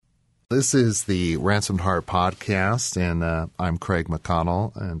This is the Ransomed Heart podcast, and I'm Craig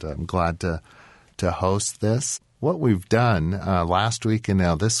McConnell, and I'm glad to host this. What we've done last week and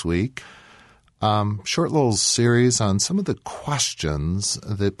now this week, short little series on some of the questions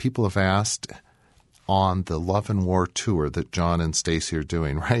that people have asked on the Love and War tour that John and Stacy are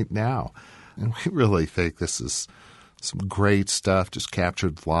doing right now. And we really think this is some great stuff just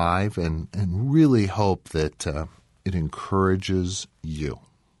captured live, and really hope that it encourages you.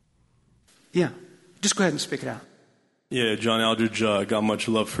 Yeah, just go ahead and speak it out. Yeah, John Aldridge, got much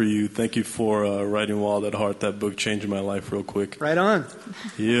love for you. Thank you for writing Wild at Heart. That book changed my life real quick. Right on.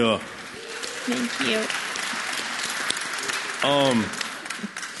 Yeah. Thank you.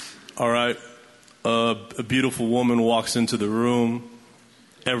 All right. A beautiful woman walks into the room.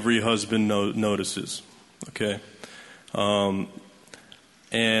 Every husband notices. Okay.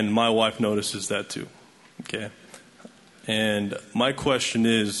 And my wife notices that too. Okay. And my question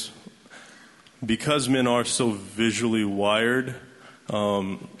is, because men are so visually wired,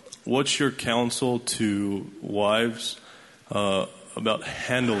 what's your counsel to wives about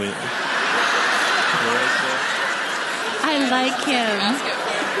handling it? I like him.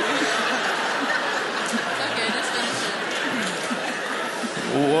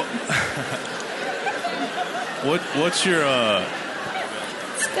 What's your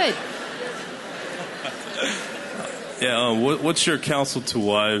It's good. Yeah, what's your counsel to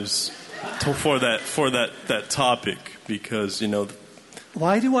wives for that topic? Because,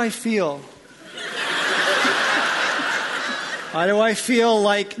 Why do I feel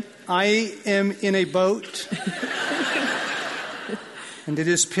like I am in a boat and it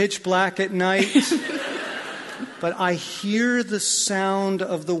is pitch black at night, but I hear the sound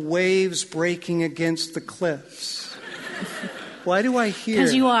of the waves breaking against the cliffs? Why do I hear?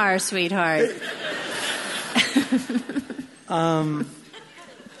 Because you are, sweetheart.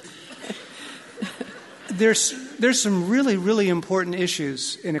 There's some really, really important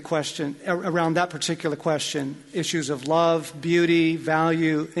issues in a question around that particular question. Issues of love, beauty,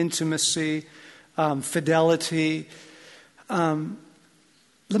 value, intimacy, fidelity. Let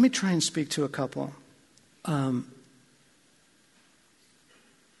me try and speak to a couple.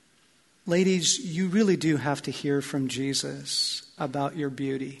 Ladies, you really do have to hear from Jesus about your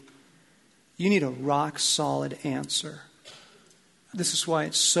beauty. You need a rock-solid answer. This is why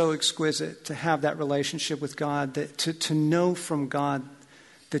it's so exquisite to have that relationship with God, that to know from God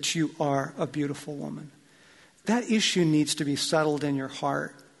that you are a beautiful woman. That issue needs to be settled in your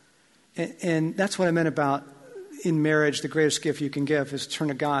heart. And that's what I meant about in marriage, the greatest gift you can give is turn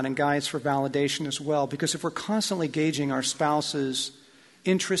to God, and guys for validation as well. Because if we're constantly gauging our spouse's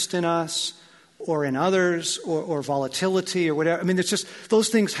interest in us or in others or volatility or whatever, it's just those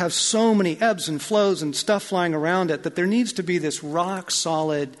things have so many ebbs and flows and stuff flying around it that there needs to be this rock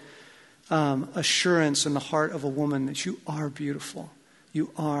solid assurance in the heart of a woman that you are beautiful.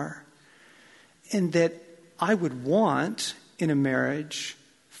 You are. And that I would want in a marriage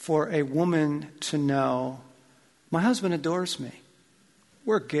for a woman to know, my husband adores me.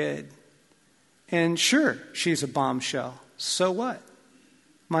 We're good. And sure, she's a bombshell. So what?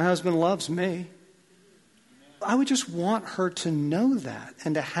 My husband loves me. I would just want her to know that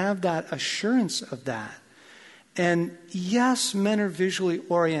and to have that assurance of that. And yes, men are visually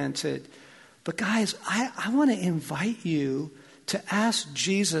oriented. But guys, I want to invite you to ask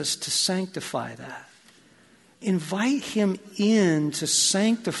Jesus to sanctify that. Invite him in to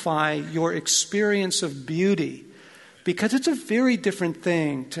sanctify your experience of beauty. Because it's a very different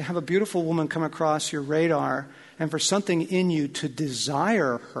thing to have a beautiful woman come across your radar and for something in you to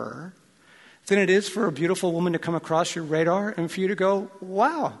desire her than it is for a beautiful woman to come across your radar and for you to go,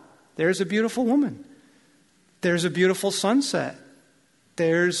 wow, there's a beautiful woman. There's a beautiful sunset.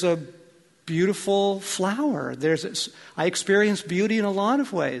 There's a beautiful flower. I experience beauty in a lot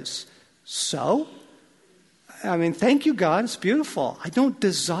of ways. So, thank you, God. It's beautiful. I don't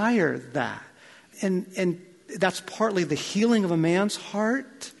desire that. And that's partly the healing of a man's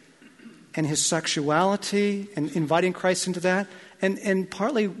heart and his sexuality and inviting Christ into that. And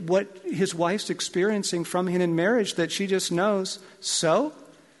partly what his wife's experiencing from him in marriage, that she just knows, so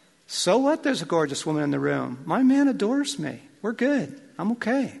what? There's a gorgeous woman in the room. My man adores me. We're good. I'm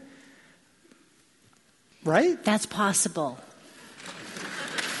okay. Right? That's possible.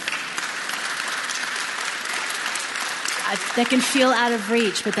 That can feel out of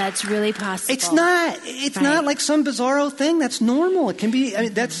reach, but that's really possible. It's not. It's right. Not like some bizarro thing. That's normal. It can be.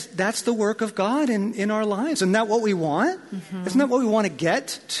 That's the work of God in our lives. Isn't that what we want? Mm-hmm. Isn't that what we want to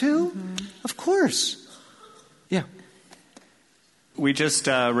get to? Mm-hmm. Of course. Yeah. We just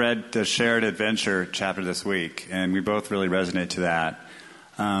read the Shared Adventure chapter this week, and we both really resonate to that.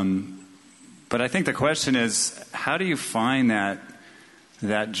 But I think the question is, how do you find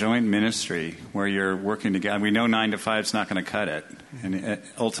that joint ministry where you're working together? We know 9 to 5 is not going to cut it, and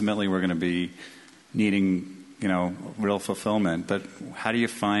ultimately we're going to be needing, real fulfillment. But how do you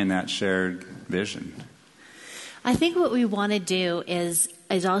find that shared vision? I think what we want to do is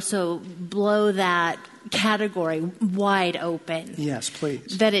also blow that category wide open. Yes,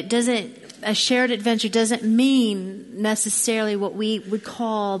 please. That a shared adventure doesn't mean necessarily what we would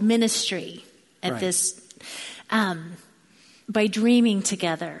call ministry at this, by dreaming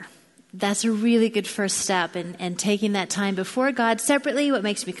together. That's a really good first step, and taking that time before God separately. What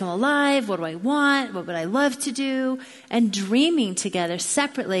makes me come alive? What do I want? What would I love to do? And dreaming together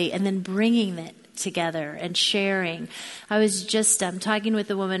separately, and then bringing it together and sharing. I was just talking with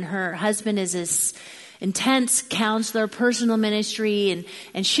a woman. Her husband is this intense counselor, personal ministry,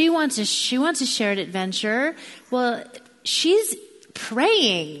 and she wants a shared adventure. Well, she's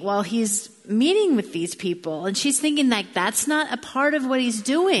praying while he's meeting with these people, and she's thinking that's not a part of what he's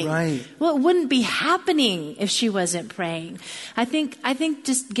doing. Right. Well, it wouldn't be happening if she wasn't praying. I think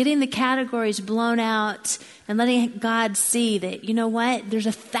just getting the categories blown out and letting God see that, you know what, there's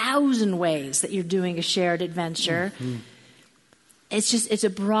 1,000 ways that you're doing a shared adventure. Mm-hmm. It's a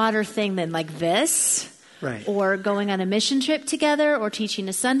broader thing than like this, right, or going on a mission trip together, or teaching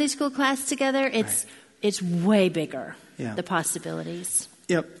a Sunday school class together. It's way bigger. Yeah. The possibilities.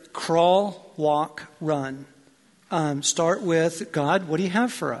 Yep. Crawl, walk, run. Start with, God, what do you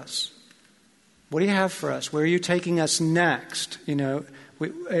have for us? What do you have for us? Where are you taking us next? He'll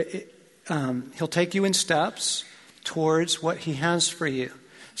take you in steps towards what he has for you.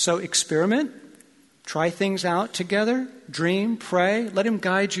 So experiment, try things out together, dream, pray. Let him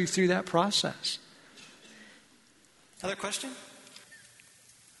guide you through that process. Other question?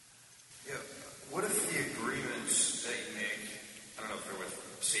 Yeah. What if the agreements that you make, I don't know if they're with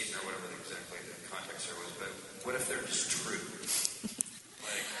Satan or whatever exactly the context there was, but what if they're just true?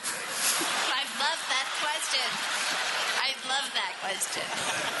 I love that question. I love that question.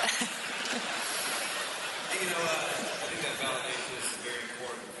 I think that validation is a very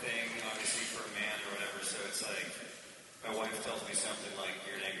important thing, obviously, for a man or whatever. So it's like, my wife tells me something like,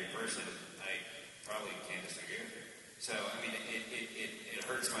 you're an angry person. I probably can't disagree with her. So, I mean, it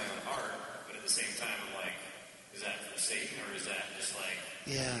hurts my own heart, but at the same time, I'm like, is that from Satan, or is that just like...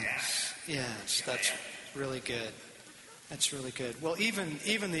 Yes, that's really good. That's really good. Well,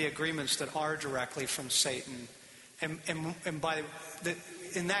 even the agreements that are directly from Satan, and by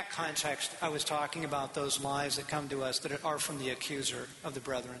in that context, I was talking about those lies that come to us that are from the accuser of the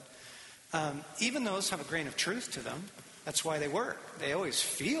brethren. Even those have a grain of truth to them. That's why they work. They always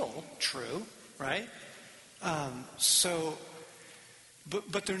feel true, right? But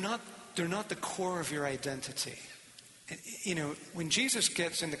they're not the core of your identity. When Jesus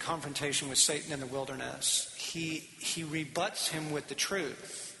gets into confrontation with Satan in the wilderness, he rebuts him with the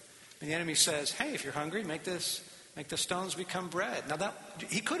truth. And the enemy says, "Hey, if you're hungry, make the stones become bread." Now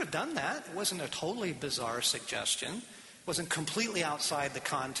he could have done that. It wasn't a totally bizarre suggestion. It wasn't completely outside the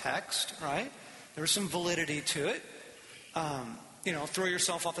context, right? There was some validity to it. Throw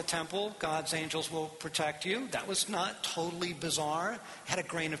yourself off the temple, God's angels will protect you. That was not totally bizarre. It had a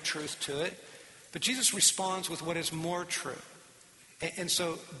grain of truth to it. But Jesus responds with what is more true. And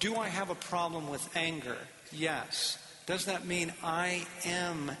so, do I have a problem with anger? Yes. Does that mean I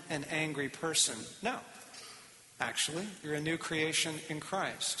am an angry person? No. Actually, you're a new creation in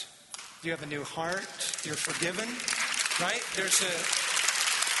Christ. You have a new heart. You're forgiven. Right?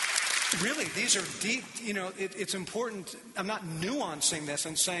 Really, these are deep, it's important. I'm not nuancing this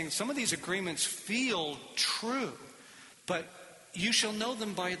and saying some of these agreements feel true, but you shall know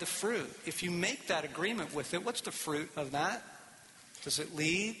them by the fruit. If you make that agreement with it, what's the fruit of that? Does it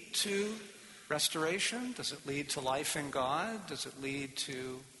lead to restoration? Does it lead to life in God? Does it lead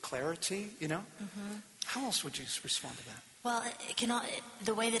to clarity? Mm-hmm. How else would you respond to that? Well,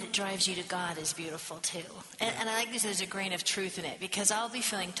 the way that it drives you to God is beautiful too. And I like this, there's a grain of truth in it, because I'll be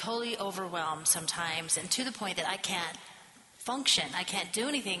feeling totally overwhelmed sometimes, and to the point that I can't function. I can't do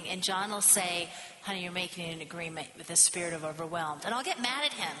anything. And John will say, "Honey, you're making an agreement with the spirit of overwhelmed." And I'll get mad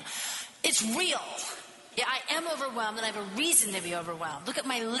at him. It's real. Yeah, I am overwhelmed, and I have a reason to be overwhelmed. Look at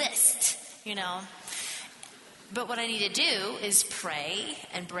my list, But what I need to do is pray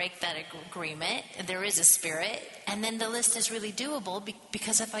and break that agreement. There is a spirit. And then the list is really doable,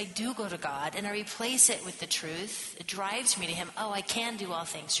 because if I do go to God and I replace it with the truth, it drives me to him. Oh, I can do all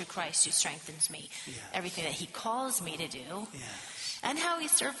things through Christ who strengthens me. Yes. Everything that he calls me to do. Yes. And how he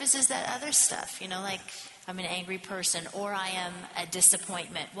surfaces that other stuff, like I'm an angry person, or I am a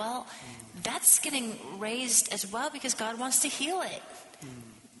disappointment. Well, that's getting raised as well, because God wants to heal it.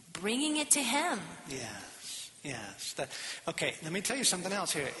 bringing it to him. Yes. Okay, let me tell you something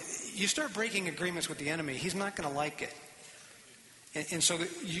else here. You start breaking agreements with the enemy, he's not going to like it. And so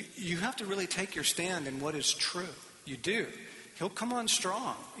you have to really take your stand in what is true. You do. He'll come on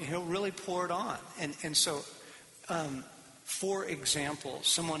strong. He'll really pour it on. And so, for example,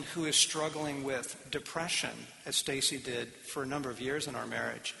 someone who is struggling with depression, as Stacy did for a number of years in our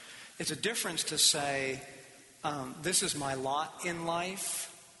marriage, it's a difference to say, this is my lot in life.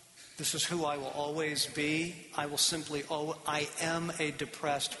 This is who I will always be. I am a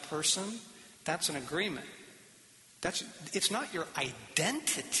depressed person. That's an agreement. It's not your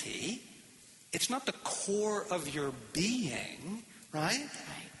identity. It's not the core of your being, right?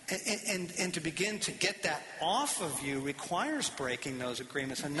 And to begin to get that off of you requires breaking those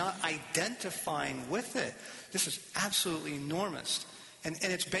agreements and not identifying with it. This is absolutely enormous. And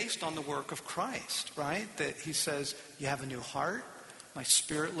it's based on the work of Christ, right? That he says, you have a new heart. My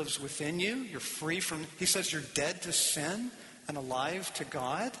spirit lives within you. You're free from... He says you're dead to sin and alive to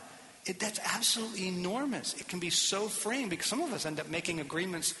God. That's absolutely enormous. It can be so freeing because some of us end up making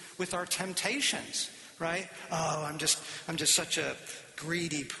agreements with our temptations, right? Oh, I'm just such a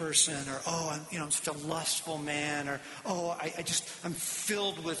greedy person, or I'm such a lustful man, or I'm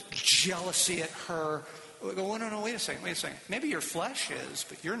filled with jealousy at her. We go, no, wait a second. Maybe your flesh is,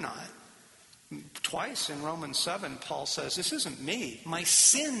 but you're not. Twice in Romans 7, Paul says, this isn't me. My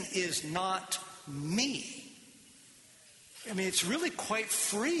sin is not me. I mean, it's really quite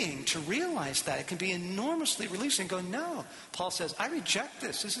freeing to realize that. It can be enormously releasing. Go, no. Paul says, I reject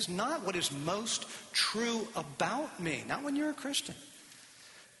this. This is not what is most true about me. Not when you're a Christian.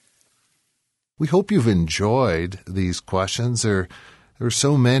 We hope you've enjoyed these questions. There are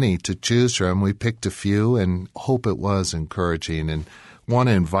so many to choose from. We picked a few and hope it was encouraging, and want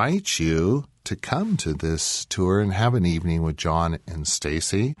to invite you to come to this tour and have an evening with John and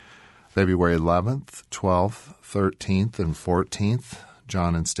Stacy. February 11th, 12th, 13th, and 14th.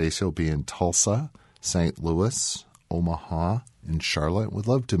 John and Stacy will be in Tulsa, St. Louis, Omaha, and Charlotte. We'd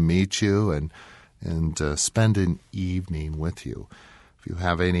love to meet you and spend an evening with you. If you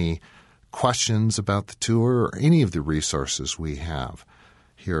have any questions about the tour or any of the resources we have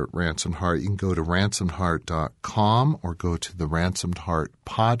here at Ransomed Heart, you can go to ransomedheart.com or go to the Ransomed Heart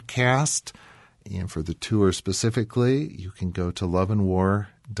podcast. And for the tour specifically, you can go to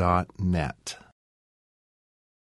loveandwar.net.